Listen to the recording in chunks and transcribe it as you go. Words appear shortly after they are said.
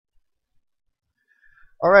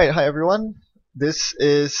Alright, hi everyone. This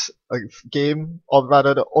is a game, or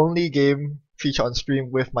rather the only game featured on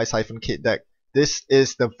stream with my Siphon Kit deck. This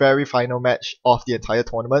is the very final match of the entire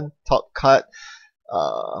tournament. Top cut,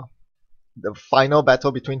 uh, the final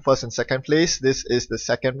battle between first and second place. This is the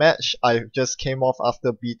second match. I just came off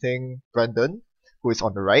after beating Brendan, who is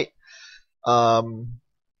on the right, um,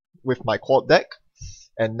 with my quad deck.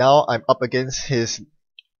 And now I'm up against his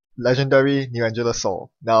legendary New Angela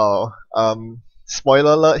Soul. Now,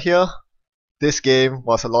 spoiler alert here, this game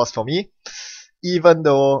was a loss for me, even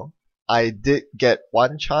though I did get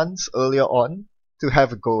one chance earlier on to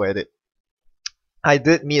have a go at it. I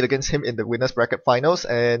did meet against him in the winners bracket finals,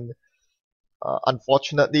 and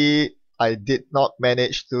unfortunately, I did not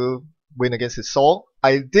manage to win against his soul.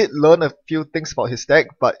 I did learn a few things about his deck,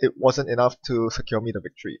 but it wasn't enough to secure me the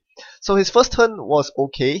victory. So his first turn was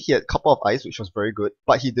okay. He had a couple of eyes, which was very good,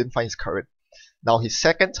 but he didn't find his current. Now his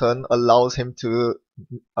second turn allows him to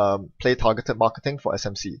play targeted marketing for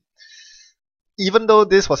SMC. Even though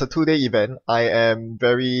this was a 2-day event, I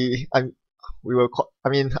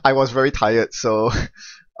was very tired, so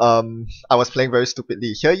I was playing very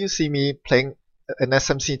stupidly. Here you see me playing an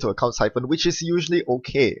SMC to account Siphon, which is usually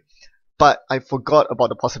okay, but I forgot about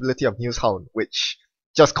the possibility of Newshound, which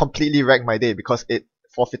just completely wrecked my day because it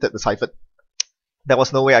forfeited the Siphon. There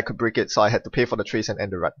was no way I could break it, so I had to pay for the trace and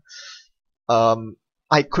end the run.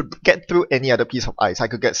 I could get through any other piece of ice. I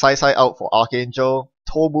could get Sai out for Archangel.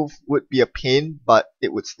 Toe move would be a pain, but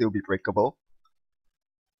it would still be breakable.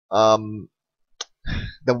 Um,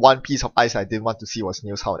 the one piece of ice I didn't want to see was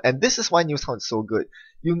Newshound. And this is why Newshound is so good.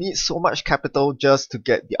 You need so much capital just to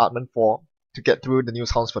get the Artman 4 to get through the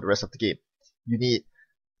Newshounds for the rest of the game. You need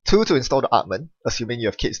 2 to install the Artman, assuming you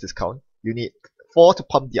have Kate's discount. You need 4 to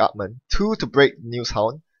pump the Artman, 2 to break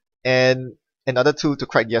Newshound, and another 2 to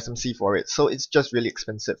crack the SMC for it. So it's just really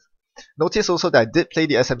expensive. Notice also that I did play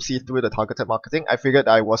the SMC through the targeted marketing. I figured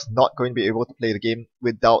I was not going to be able to play the game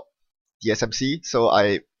without the SMC, so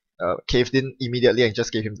I caved in immediately and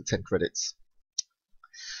just gave him the 10 credits.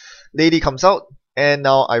 Lady comes out, and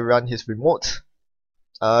now I run his remote,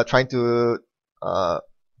 trying to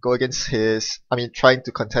trying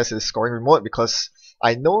to contest his scoring remote because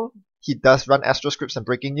I know he does run Astro Scripts and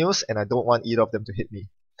Breaking News, and I don't want either of them to hit me.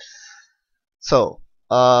 So,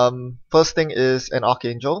 first thing is an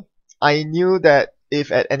Archangel. I knew that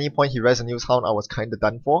if at any point he res a Newshound, I was kinda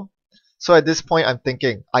done for. So at this point, I'm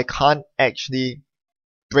thinking, I can't actually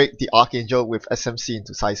break the Archangel with SMC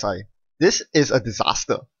into Sai. This is a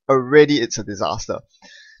disaster. Already it's a disaster.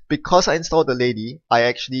 Because I installed the Lady, I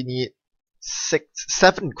actually need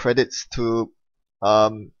 7 credits to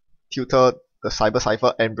tutor the Cyber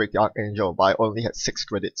Cypher and break the Archangel, but I only had 6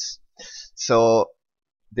 credits. So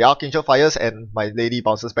the Archangel fires and my Lady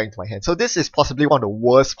bounces back into my hand. So this is possibly one of the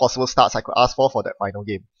worst possible starts I could ask for that final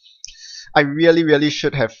game. I really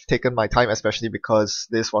should have taken my time, especially because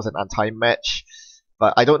this was an untimed match.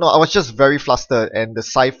 But I don't know, I was just very flustered, and the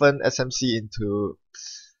Siphon SMC into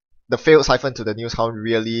the failed Siphon to the Newshound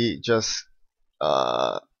really just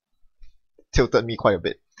tilted me quite a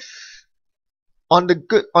bit. On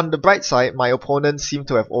the bright side, my opponent seemed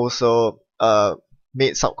to have also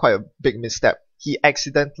made quite a big misstep. He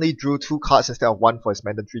accidentally drew 2 cards instead of 1 for his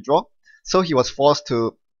mandatory draw, so he was forced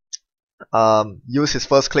to use his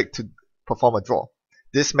first click to perform a draw.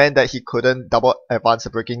 This meant that he couldn't double advance the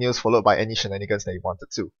breaking news followed by any shenanigans that he wanted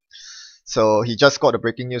to. So he just got the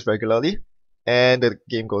breaking news regularly, and the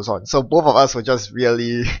game goes on. So both of us were just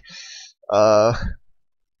really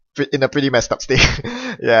in a pretty messed up state.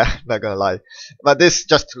 Yeah, not gonna lie. But this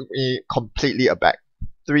just took me completely aback.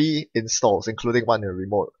 3 installs, including 1 in a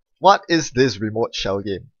remote. What is this remote shell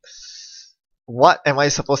game? What am I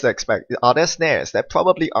supposed to expect? Are there snares? There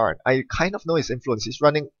probably aren't. I kind of know his influence. He's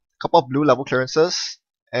running a couple of blue level clearances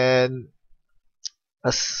and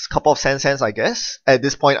a couple of Sands, I guess. At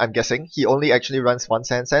this point, I'm guessing. He only actually runs 1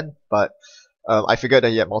 Sand, but I figured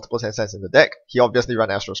that he had multiple Sands in the deck. He obviously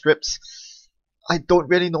ran Astro Scripts. I don't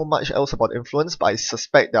really know much else about influence, but I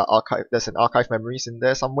suspect there's an archive memories in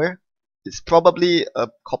there somewhere. It's probably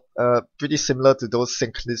pretty similar to those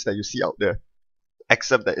sync lists that you see out there,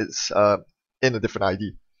 except that it's in a different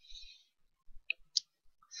ID.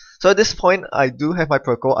 So at this point, I do have my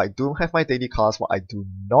Proco, I do have my daily cards. What I do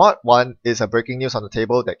not want is a breaking news on the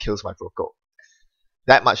table that kills my Proco.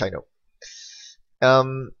 That much I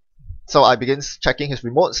know. So I begin checking his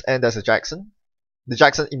remotes, and there's a Jackson. The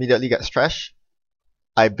Jackson immediately gets trashed.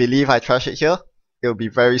 I believe I trash it here. It would be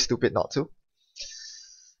very stupid not to.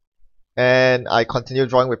 And I continue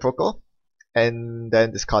drawing with Proco, and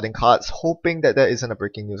then discarding cards, hoping that there isn't a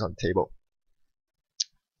breaking news on the table.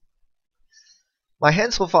 My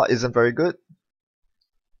hand so far isn't very good.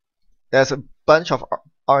 There's a bunch of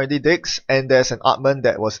R&D digs, and there's an Artman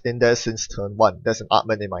that was in there since turn 1. There's an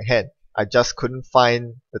Artman in my hand. I just couldn't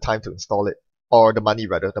find the time to install it. Or the money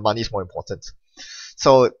rather. The money is more important.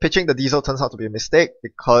 So pitching the diesel turns out to be a mistake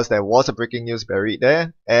because there was a breaking news buried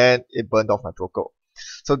there, and it burned off my Proco.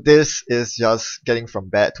 So this is just getting from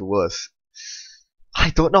bad to worse.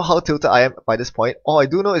 I don't know how tilted I am by this point. All I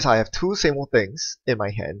do know is I have two same old things in my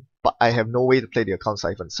hand, but I have no way to play the account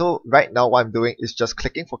siphon. So right now what I'm doing is just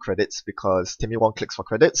clicking for credits because Timmy Wong clicks for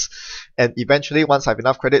credits. And eventually once I have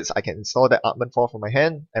enough credits, I can install that Artman 4 from my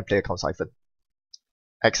hand and play account siphon.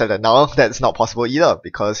 Except that now that's not possible either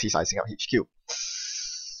because he's icing out HQ.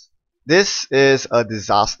 This is a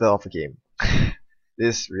disaster of a game.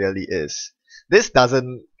 This really is. This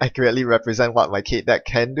doesn't accurately represent what my Kate deck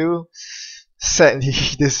can do. Sadly,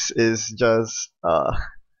 this is just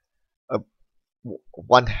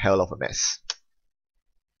one hell of a mess.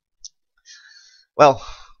 Well,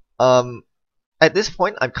 at this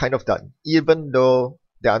point, I'm kind of done. Even though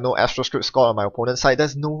there are no Astro scripts scored on my opponent's side,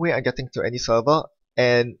 there's no way I'm getting to any server,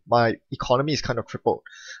 and my economy is kind of crippled.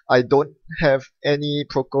 I don't have any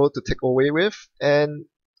Proco to take away with, and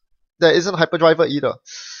there isn't Hyperdriver either.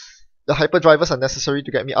 The hyperdrivers are necessary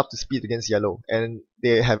to get me up to speed against yellow, and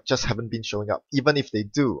they just haven't been showing up. Even if they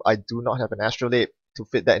do, I do not have an astrolabe to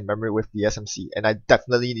fit that in memory with the SMC, and I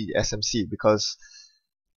definitely need the SMC because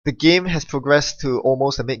the game has progressed to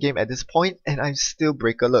almost a mid-game at this point, and I'm still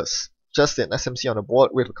breakerless. Just an SMC on the board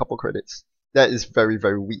with a couple credits. That is very,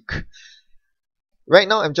 very weak. Right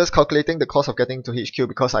now, I'm just calculating the cost of getting to HQ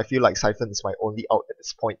because I feel like Siphon is my only out at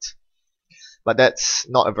this point. But that's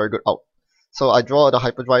not a very good out. So I draw the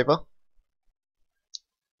hyperdriver.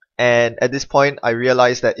 And at this point, I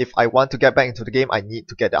realize that if I want to get back into the game, I need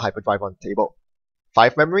to get that hyperdrive on the table.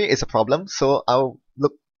 5 memory is a problem, so I'll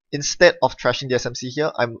look, instead of trashing the SMC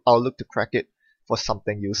here, I'll look to crack it for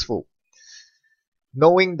something useful.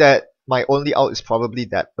 Knowing that my only out is probably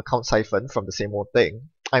that account siphon from the same old thing,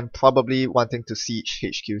 I'm probably wanting to siege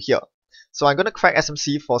HQ here. So I'm going to crack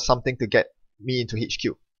SMC for something to get me into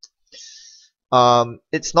HQ.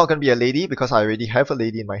 It's not going to be a lady because I already have a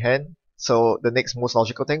lady in my hand. So the next most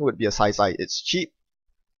logical thing would be a Sai. It's cheap.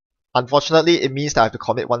 Unfortunately, it means that I have to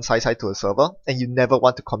commit one Sai to a server, and you never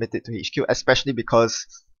want to commit it to HQ, especially because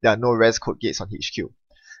there are no res code gates on HQ.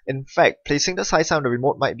 In fact, placing the Sai on the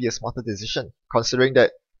remote might be a smarter decision, considering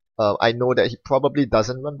that I know that he probably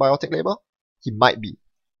doesn't run Biotic Labor. He might be.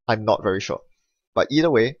 I'm not very sure. But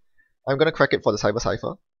either way, I'm going to crack it for the Cyber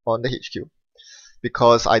Cypher on the HQ,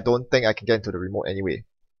 because I don't think I can get into the remote anyway.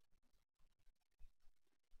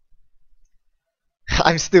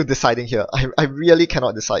 I'm still deciding here. I really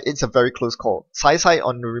cannot decide. It's a very close call. Sai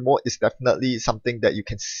on the remote is definitely something that you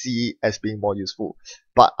can see as being more useful.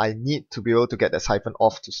 But I need to be able to get that Siphon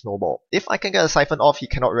off to snowball. If I can get a Siphon off, he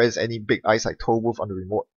cannot raise any big eyes like Tollwolf on the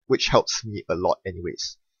remote, which helps me a lot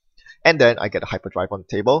anyways. And then I get a Hyperdrive on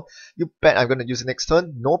the table. You bet I'm going to use it next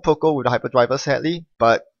turn. No Proco with the Hyperdriver sadly,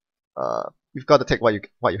 but you've got to take what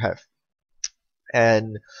you have.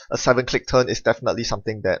 And a 7-click turn is definitely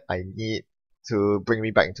something that I need to bring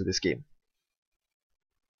me back into this game.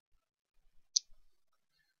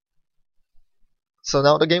 So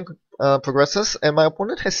now the game progresses, and my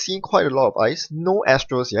opponent has seen quite a lot of ice. No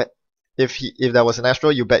Astros yet. If there was an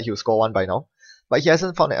Astro, you bet he would score 1 by now. But he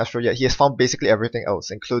hasn't found an Astro yet. He has found basically everything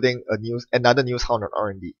else, including another News Hound on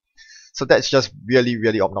R&D. So that's just really,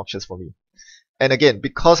 really obnoxious for me. And again,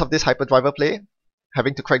 because of this Hyperdriver play,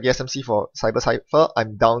 having to crack the SMC for Cyber Cypher,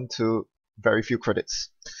 I'm down to very few credits.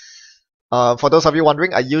 For those of you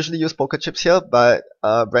wondering, I usually use poker chips here, but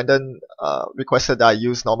Brandon requested that I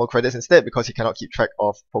use normal credits instead because he cannot keep track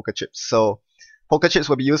of poker chips. So poker chips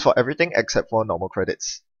will be used for everything except for normal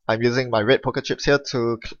credits. I'm using my red poker chips here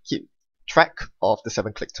to keep track of the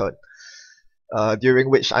 7-click turn, during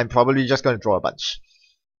which I'm probably just going to draw a bunch.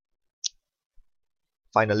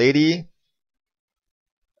 Find a lady.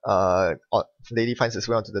 Lady finds its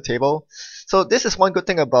way onto the table. So this is one good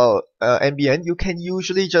thing about NBN. You can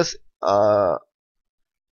usually just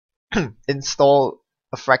install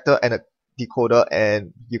a fractal and a decoder,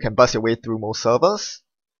 and you can bust your way through most servers.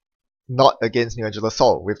 Not against New Angela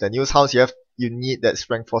Sol. With the News House, you need that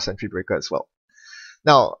Strength 4 Sentry Breaker as well.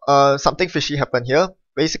 Now, something fishy happened here.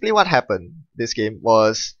 Basically what happened this game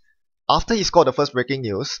was, after he scored the first breaking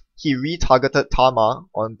news, he retargeted Tama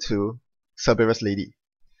onto Cerberus Lady.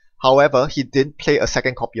 However, he didn't play a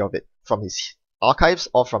second copy of it from his archives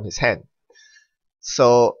or from his hand.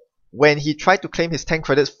 So when he tried to claim his 10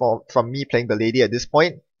 credits from me playing the lady at this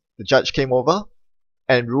point, the judge came over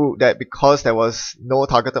and ruled that because there was no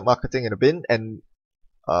targeted marketing in the bin and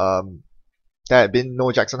there had been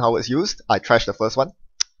no Jackson Howards used, I trashed the first one.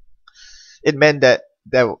 It meant that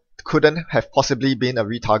there couldn't have possibly been a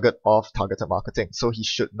retarget of targeted marketing, so he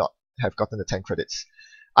should not have gotten the 10 credits.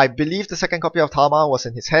 I believe the second copy of Tama was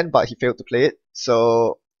in his hand, but he failed to play it,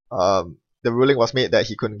 so the ruling was made that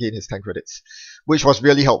he couldn't gain his 10 credits, which was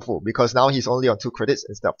really helpful because now he's only on 2 credits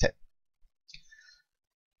instead of 10.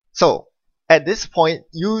 So, at this point,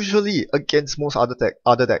 usually against most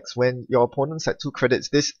other decks, when your opponent's at 2 credits,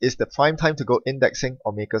 this is the prime time to go indexing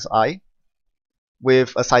or Maker's Eye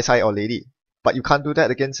with a Sai or Lady. But you can't do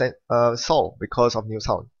that against Sol because of New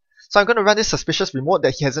Sound. So I'm going to run this suspicious remote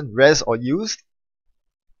that he hasn't res or used.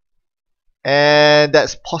 And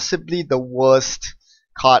that's possibly the worst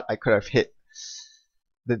card I could have hit.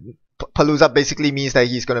 The Palooza basically means that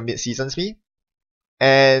he's going to mid-seasons me.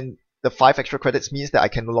 And the 5 extra credits means that I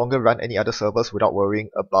can no longer run any other servers without worrying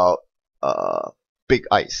about big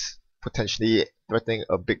ice, potentially threatening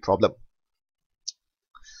a big problem.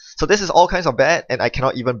 So this is all kinds of bad, and I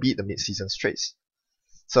cannot even beat the mid-seasons trace.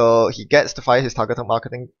 So he gets to fire his targeted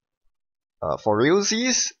marketing for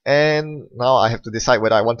realsies, and now I have to decide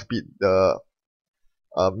whether I want to beat the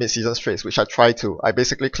mid-seasons trace, which I try to. I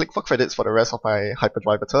basically click for credits for the rest of my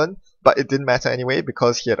hyperdriver turn, but it didn't matter anyway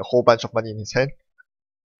because he had a whole bunch of money in his hand.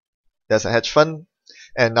 There's a hedge fund,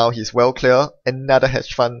 and now he's well clear. Another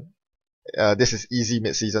hedge fund. This is easy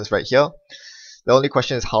mid-seasons right here. The only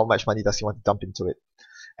question is how much money does he want to dump into it.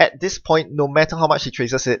 At this point, no matter how much he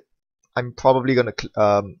traces it, I'm probably going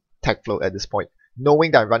to tag float at this point.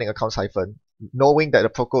 Knowing that I'm running account siphon, knowing that the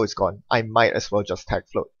Proco is gone, I might as well just tag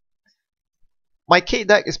float. My K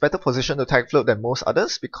deck is better positioned to tag float than most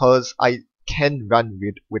others because I can run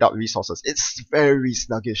without resources. It's very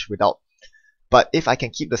sluggish without. But if I can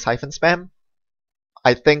keep the siphon spam,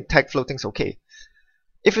 I think tag floating's okay.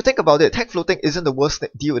 If you think about it, tag floating isn't the worst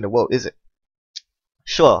deal in the world, is it?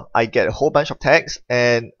 Sure, I get a whole bunch of tags,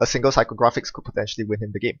 and a single psychographics could potentially win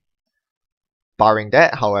him the game. Barring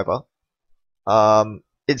that, however,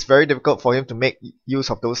 it's very difficult for him to make use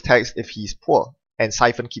of those tags if he's poor, and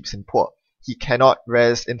Siphon keeps him poor. He cannot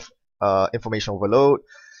rest information overload,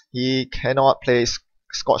 he cannot play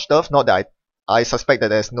Scorched Earth, not that I suspect that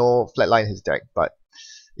there's no flatline in his deck, but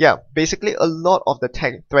yeah, basically a lot of the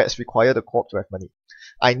tag threats require the co-op to have money.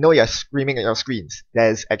 I know you're screaming at your screens,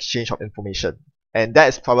 there's exchange of information, and that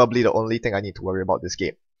is probably the only thing I need to worry about this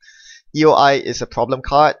game. EOI is a problem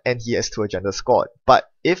card and he has 2 agendas scored, but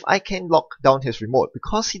if I can lock down his remote,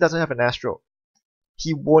 because he doesn't have an Astro,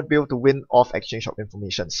 he won't be able to win off exchange of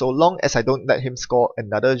information. So long as I don't let him score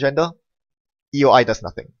another agenda, EOI does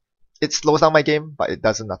nothing. It slows down my game, but it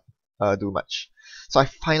doesn't do much. So I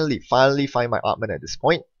finally find my Artman at this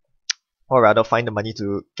point, or rather find the money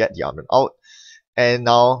to get the Artman out, and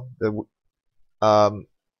now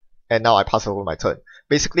I pass over my turn.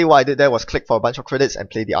 Basically what I did there was click for a bunch of credits and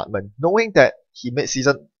play the Artman, knowing that he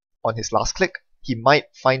mid-season on his last click, he might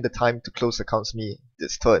find the time to close accounts me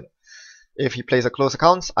this turn. If he plays a close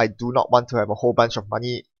accounts, I do not want to have a whole bunch of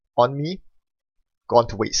money on me gone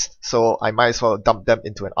to waste. So I might as well dump them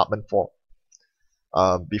into an Artman 4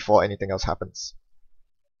 before anything else happens.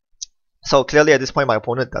 So clearly at this point my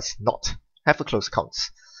opponent does not have a close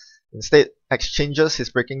accounts. Instead, exchanges his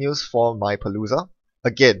breaking news for my Palooza.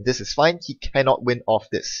 Again, this is fine, he cannot win off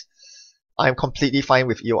this. I'm completely fine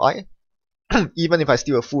with EOI. Even if I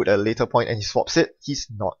steal a food at a later point and he swaps it, he's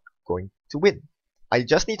not going to win. I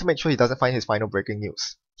just need to make sure he doesn't find his final breaking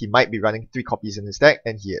news. He might be running 3 copies in his deck,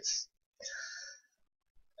 and he is.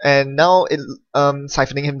 And now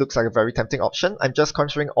siphoning him looks like a very tempting option. I'm just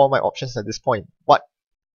considering all my options at this point. What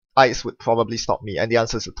ice would probably stop me? And the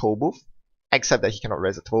answer is a toll booth, except that he cannot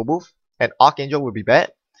res a toll booth. And Archangel would be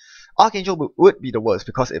bad. Archangel would be the worst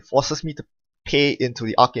because it forces me to pay into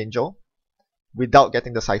the Archangel without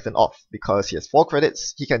getting the siphon off. Because he has 4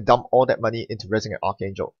 credits, he can dump all that money into resing an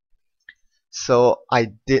Archangel. So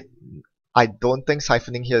I don't think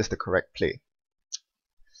siphoning here is the correct play.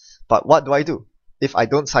 But what do? If I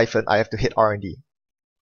don't siphon, I have to hit R&D.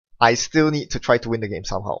 I still need to try to win the game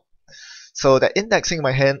somehow. So the indexing in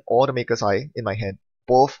my hand or the Maker's Eye in my hand,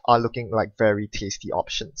 both are looking like very tasty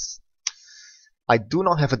options. I do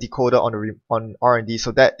not have a decoder on R&D,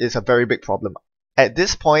 so that is a very big problem. At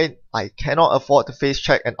this point, I cannot afford to face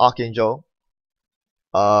check an Archangel.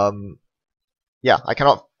 Yeah, I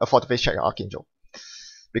cannot afford to face check an Archangel.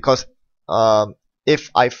 Because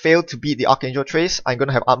if I fail to beat the Archangel trace, I'm going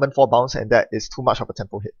to have Artman 4 bounce, and that is too much of a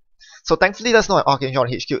tempo hit. So thankfully there's not an Archangel on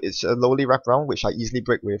HQ, it's a lowly wrap round which I easily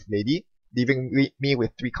break with Lady, leaving me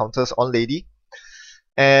with 3 counters on Lady.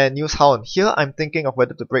 And News Hound, here I'm thinking of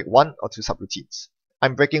whether to break 1 or 2 subroutines.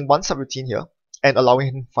 I'm breaking 1 subroutine here, and allowing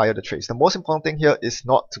him to fire the trace. The most important thing here is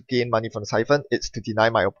not to gain money from the siphon, it's to deny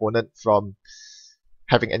my opponent from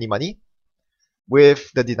having any money.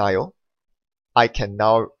 with the denial, I can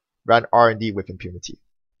now run R&D with impunity.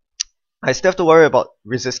 I still have to worry about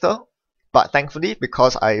resistor, but thankfully,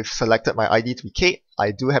 because I've selected my ID to be Kate,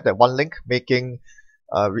 I do have that one link, making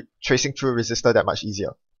tracing through resistor that much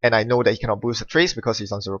easier. And I know that he cannot boost a trace because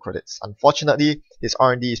he's on 0 credits. Unfortunately, his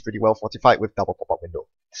R&D is pretty well fortified with double pop-up window.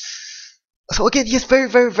 So again, he has very,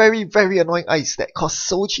 very, very, very annoying eyes that cost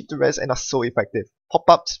so cheap to res and are so effective.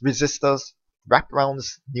 Pop-ups, resistors,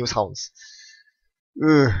 wraparounds, news hounds.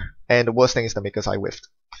 Ugh. And the worst thing is the Maker's Eye whiffed.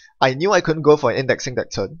 I knew I couldn't go for an indexing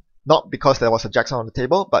that turn, not because there was a Jackson on the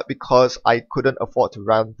table, but because I couldn't afford to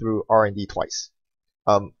run through R&D twice.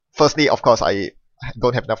 Firstly, of course, I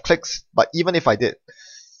don't have enough clicks, but even if I did,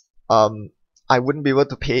 I wouldn't be able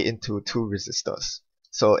to pay into 2 resistors.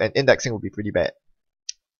 So an indexing would be pretty bad.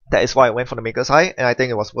 That is why I went for the Maker's Eye, and I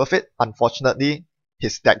think it was worth it. Unfortunately,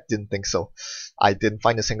 his deck didn't think so. I didn't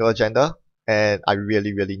find a single agenda, and I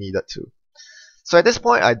really, really needed to. So at this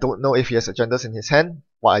point, I don't know if he has agendas in his hand.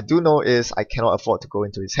 What I do know is I cannot afford to go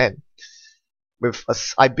into his hand.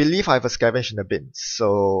 I believe I have a scavenge in the bin,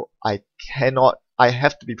 so I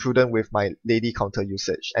have to be prudent with my lady counter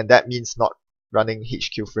usage, and that means not running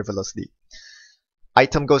HQ frivolously.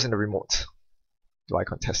 Item goes in the remote. Do I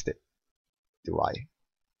contest it? Do I?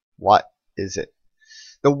 What is it?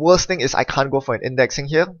 The worst thing is I can't go for an indexing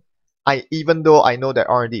here. Even though I know that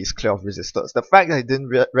R&D is clear of resistors. The fact that I didn't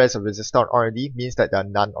res a resistor on R&D means that there are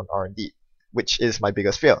none on R&D, which is my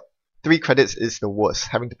biggest fear. 3 credits is the worst,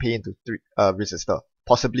 having to pay into 3 resistor,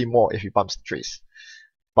 possibly more if he bumps the trace.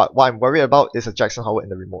 But what I'm worried about is a Jackson Howard in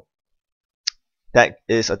the remote. That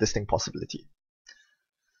is a distinct possibility.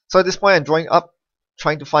 So at this point I'm drawing up,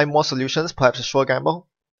 trying to find more solutions, perhaps a sure gamble,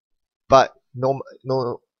 but no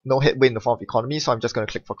headway in the form of economy, so I'm just going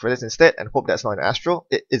to click for credits instead and hope that's not an Astro.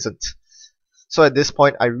 It isn't. So at this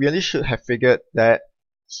point, I really should have figured that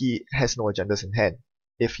he has no agendas in hand.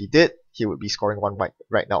 If he did, he would be scoring 1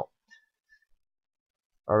 right now.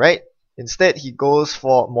 Alright, instead he goes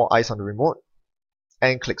for more eyes on the remote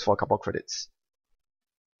and clicks for a couple of credits.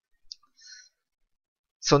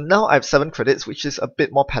 So now I have 7 credits, which is a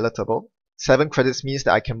bit more palatable. 7 credits means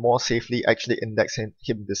that I can more safely actually index him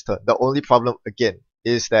this turn. The only problem, again,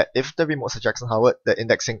 is that if the remote's a Jackson Howard, the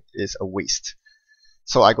indexing is a waste.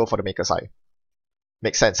 So I go for the Maker's Eye.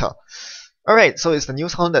 Makes sense, huh? Alright, so it's the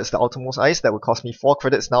News Hound that's the outermost ice that will cost me 4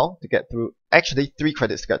 credits now to get through, actually 3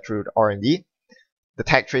 credits to get through the R&D. The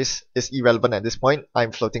tag trace is irrelevant at this point.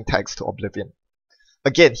 I'm floating tags to oblivion.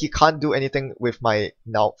 Again, he can't do anything with my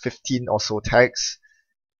now 15 or so tags.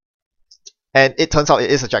 And it turns out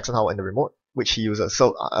it is a Jackson Howard in the remote, which he uses.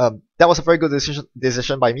 So that was a very good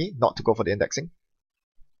decision by me not to go for the indexing.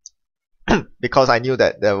 Because I knew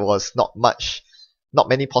that there was not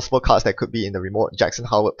many possible cards that could be in the remote. Jackson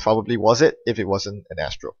Howard probably was it if it wasn't an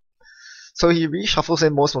Astro. So he reshuffles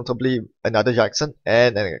in most notably another Jackson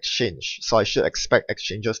and an exchange. So I should expect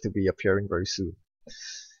exchanges to be appearing very soon.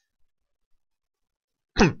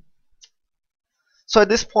 So at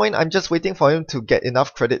this point, I'm just waiting for him to get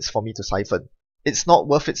enough credits for me to siphon. It's not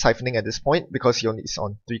worth it siphoning at this point because he only is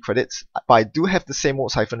on 3 credits. But I do have the same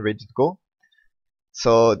old siphon ready to go.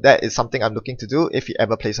 So that is something I'm looking to do if he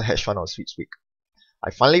ever plays a hedge fund on Sweeps Week.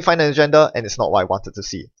 I finally find an agenda and it's not what I wanted to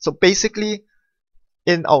see. So basically,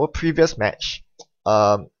 in our previous match,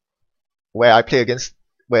 where I play against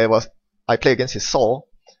his Saul,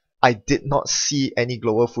 I did not see any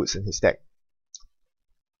Glower Foods in his deck.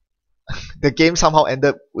 The game somehow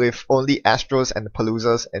ended with only Astros and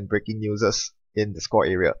Paloozas and Breaking Newses in the score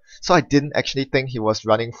area. So I didn't actually think he was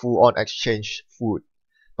running full-on exchange food.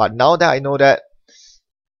 But now that I know that,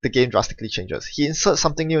 the game drastically changes. He inserts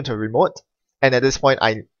something new into a remote, and at this point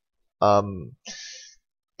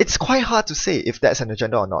it's quite hard to say if that's an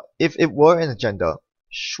agenda or not. If it were an agenda,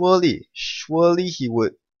 surely he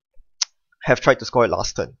would have tried to score it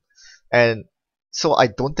last turn. And so I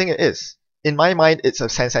don't think it is. In my mind, it's a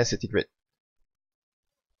Sansan City Grid.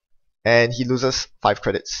 And he loses 5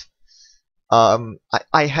 credits.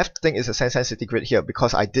 I have to think it's a Sansan City Grid here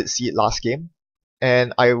because I did see it last game.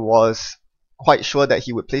 And I was quite sure that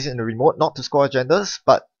he would place it in the remote, not to score agendas,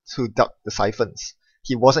 but to duck the siphons.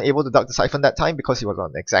 He wasn't able to duck the siphon that time because he was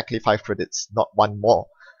on exactly 5 credits, not 1 more.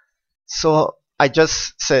 So I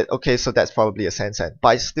just said, okay, so that's probably a Sansan, but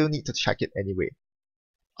I still need to check it anyway.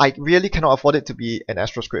 I really cannot afford it to be an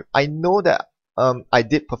Astro script. I know that I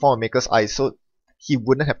did perform a Maker's Eye, so he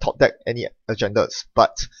wouldn't have top decked any agendas,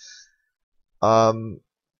 but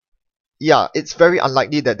yeah, it's very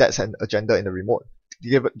unlikely that that's an agenda in the remote,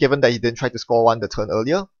 given that he didn't try to score 1 the turn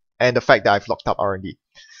earlier, and the fact that I've locked up R&D.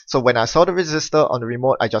 So when I saw the resistor on the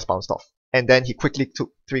remote, I just bounced off, and then he quickly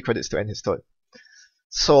took 3 credits to end his turn.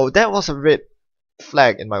 So that was a bit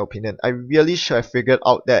flag in my opinion. I really should have figured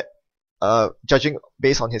out that judging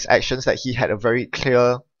based on his actions that he had a very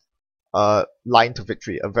clear line to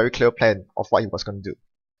victory, a very clear plan of what he was going to do.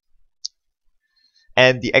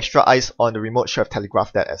 And the extra eyes on the remote should have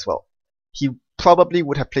telegraphed that as well. He probably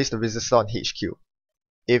would have placed the resistor on HQ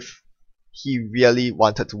if he really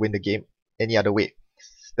wanted to win the game any other way.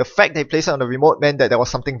 The fact that he placed it on the remote meant that there was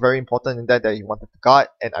something very important in that he wanted to guard,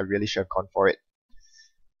 and I really should have gone for it.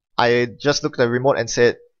 I just looked at the remote and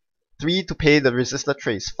said 3 to pay the resistor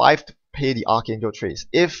trace, 5 to pay the Archangel trace.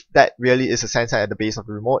 If that really is a sensor at the base of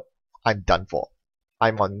the remote, I'm done for.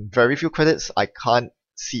 I'm on very few credits, I can't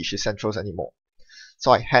siege his centrals anymore.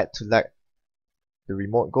 So I had to let the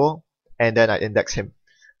remote go, and then I index him,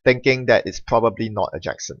 thinking that it's probably not a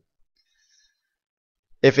Jackson.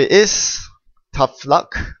 If it is, tough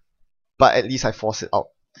luck, but at least I force it out.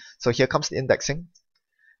 So here comes the indexing,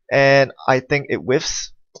 and I think it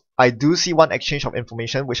whiffs. I do see one exchange of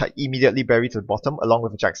information, which I immediately bury to the bottom along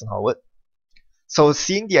with a Jackson Howard. So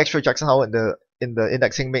seeing the extra Jackson Howard in the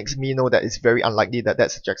indexing makes me know that it's very unlikely that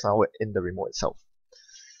that's a Jackson Howard in the remote itself.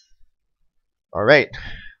 Alright,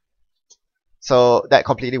 so that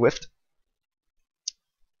completely whiffed.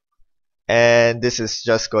 And this is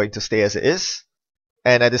just going to stay as it is.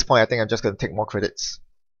 And at this point I think I'm just going to take more credits.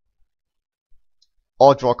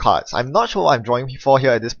 Or draw cards. I'm not sure what I'm drawing for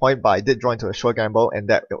here at this point, but I did draw into a sure gamble, and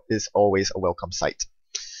that is always a welcome sight.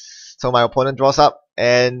 So my opponent draws up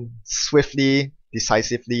and swiftly,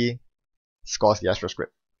 decisively scores the Astro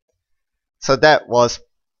Script. So that was,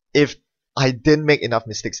 if I didn't make enough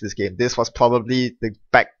mistakes this game, this was probably the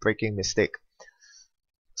back-breaking mistake.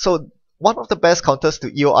 So one of the best counters to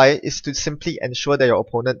EOI is to simply ensure that your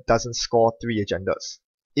opponent doesn't score 3 agendas.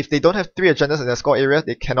 If they don't have 3 agendas in their score area,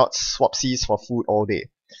 they cannot swap Cs for food all day.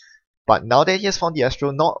 But now that he has found the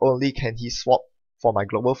Astro, not only can he swap for my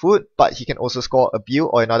global food, but he can also score a Bill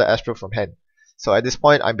or another Astro from hand. So at this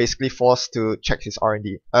point, I'm basically forced to check his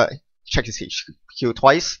R&D, check his HQ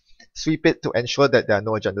twice, sweep it to ensure that there are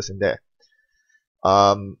no agendas in there.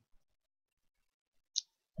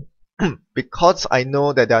 Because I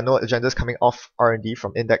know that there are no agendas coming off R&D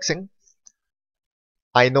from indexing,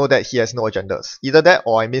 I know that he has no agendas. Either that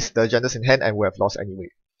or I missed the agendas in hand and would have lost anyway.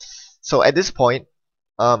 So at this point,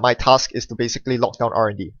 my task is to basically lock down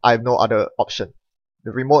R&D. I have no other option.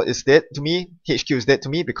 The remote is dead to me, HQ is dead to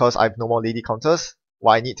me because I have no more lady counters.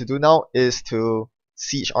 What I need to do now is to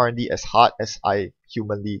siege R&D as hard as I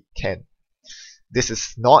humanly can. This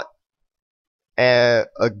is not a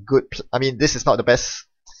good, this is not the best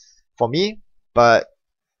for me, but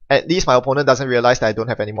at least my opponent doesn't realize that I don't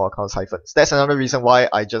have any more account siphons. That's another reason why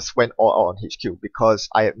I just went all out on HQ, because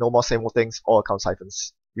I had no more same old things or account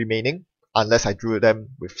siphons remaining, unless I drew them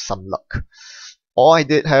with some luck. All I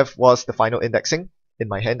did have was the final indexing in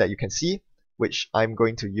my hand that you can see, which I'm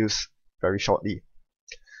going to use very shortly.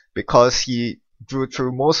 Because he drew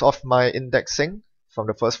through most of my indexing from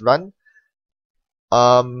the first run,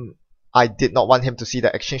 I did not want him to see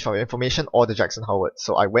the exchange of information or the Jackson Howard,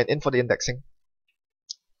 so I went in for the indexing,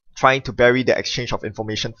 trying to bury the exchange of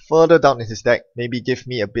information further down in his deck, maybe give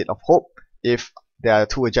me a bit of hope. If there are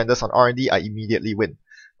 2 agendas on R&D, I immediately win.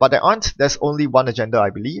 But there aren't, there's only one agenda I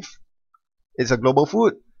believe. It's a global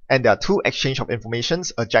food, and there are 2 exchange of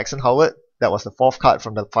informations, a Jackson Howard, that was the 4th card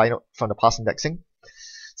from the past indexing.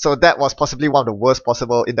 So that was possibly one of the worst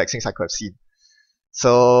possible indexings I could have seen.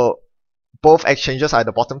 So both exchanges are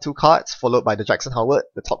the bottom 2 cards, followed by the Jackson Howard.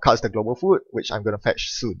 The top card is the global food, which I'm going to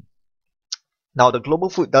fetch soon. Now the global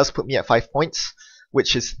food does put me at 5 points,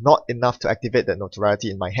 which is not enough to activate that notoriety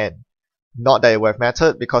in my hand. Not that it would have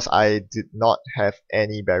mattered, because I did not have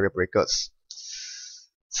any barrier breakers.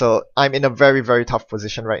 So I'm in a very, very tough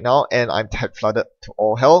position right now, and I'm head flooded to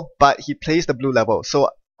all hell, but he plays the blue level. So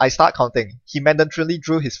I start counting. He mandatorily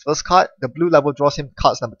drew his first card. The blue level draws him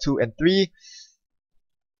cards number 2 and 3.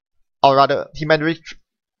 Or rather, he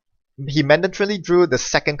mandatorily drew the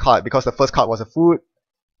second card because the first card was a food.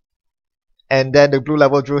 And then the blue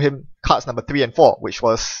level drew him cards number 3 and 4, which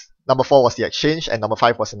was, number 4 was the exchange and number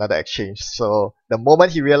 5 was another exchange. So the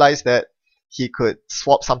moment he realized that he could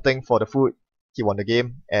swap something for the food, he won the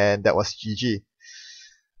game, and that was GG.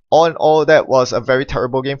 All in all, that was a very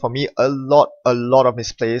terrible game for me. A lot of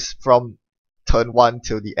misplays from turn 1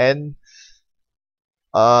 till the end.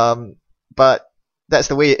 But that's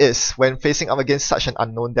the way it is. When facing up against such an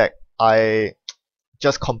unknown deck, I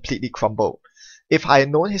just completely crumbled. If I had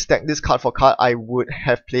known his deck list card for card, I would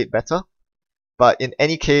have played better. But in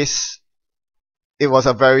any case, it was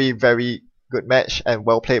a very, very good match and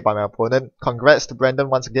well played by my opponent. Congrats to Brandon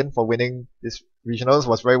once again for winning this regionals.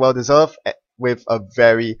 Was very well deserved with a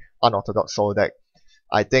very unorthodox solo deck.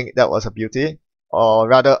 I think that was a beauty. or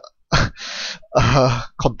rather a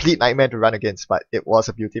complete nightmare to run against, but it was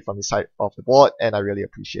a beauty from the side of the board, and I really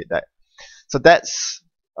appreciate that. So that's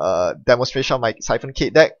a demonstration of my Siphon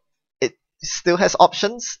Kate deck. It still has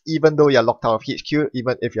options, even though you're locked out of HQ,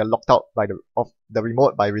 even if you're locked out by the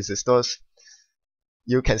remote by resistors,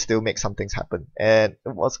 you can still make some things happen. And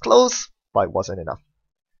it was close, but it wasn't enough.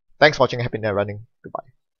 Thanks for watching. Happy net running. Goodbye.